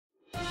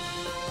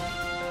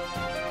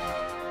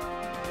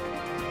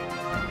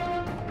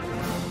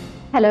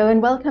Hello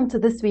and welcome to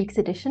this week's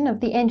edition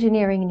of the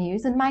Engineering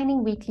News and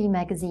Mining Weekly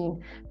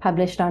magazine,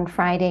 published on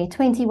Friday,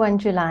 21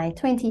 July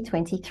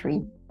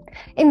 2023.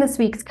 In this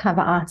week's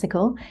cover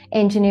article,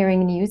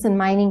 Engineering News and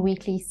Mining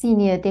Weekly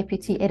Senior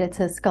Deputy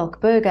Editor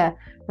Skulk Burger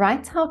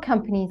writes how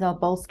companies are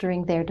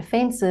bolstering their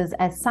defenses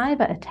as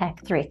cyber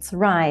attack threats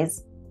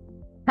rise.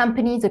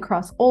 Companies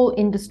across all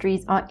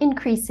industries are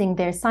increasing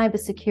their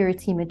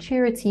cybersecurity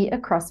maturity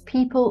across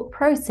people,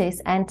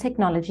 process, and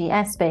technology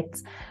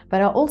aspects,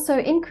 but are also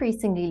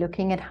increasingly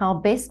looking at how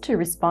best to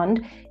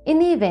respond in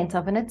the event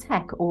of an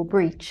attack or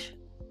breach.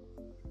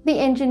 The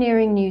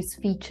Engineering News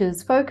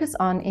features focus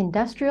on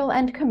industrial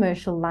and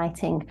commercial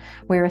lighting,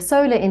 where a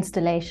solar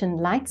installation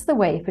lights the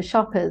way for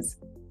shoppers,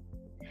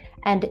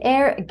 and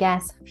air,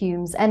 gas,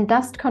 fumes, and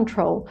dust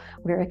control,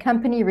 where a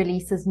company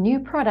releases new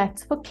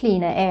products for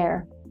cleaner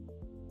air.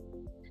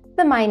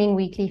 The Mining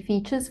Weekly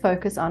features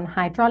focus on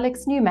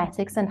hydraulics,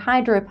 pneumatics, and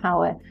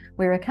hydropower,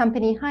 where a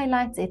company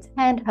highlights its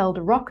handheld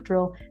rock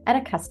drill at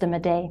a customer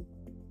day.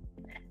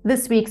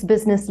 This week's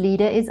business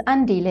leader is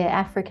Andile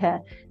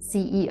Africa,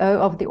 CEO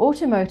of the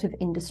Automotive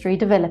Industry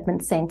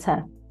Development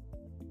Center.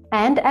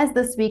 And as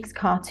this week's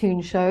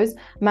cartoon shows,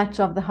 much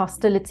of the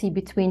hostility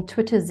between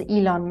Twitter's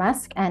Elon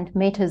Musk and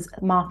Meta's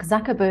Mark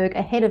Zuckerberg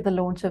ahead of the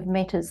launch of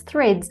Meta's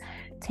Threads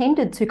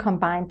tended to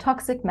combine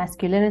toxic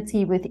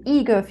masculinity with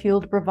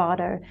ego-fueled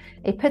bravado,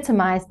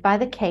 epitomized by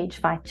the cage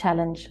fight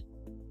challenge.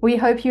 We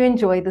hope you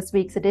enjoy this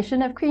week's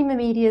edition of Creamer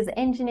Media's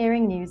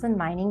Engineering News and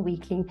Mining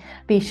Weekly.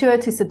 Be sure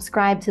to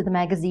subscribe to the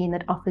magazine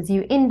that offers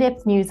you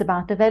in-depth news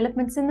about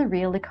developments in the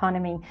real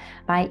economy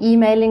by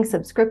emailing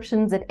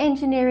subscriptions at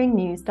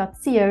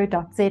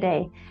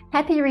engineeringnews.co.za.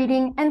 Happy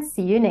reading and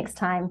see you next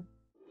time.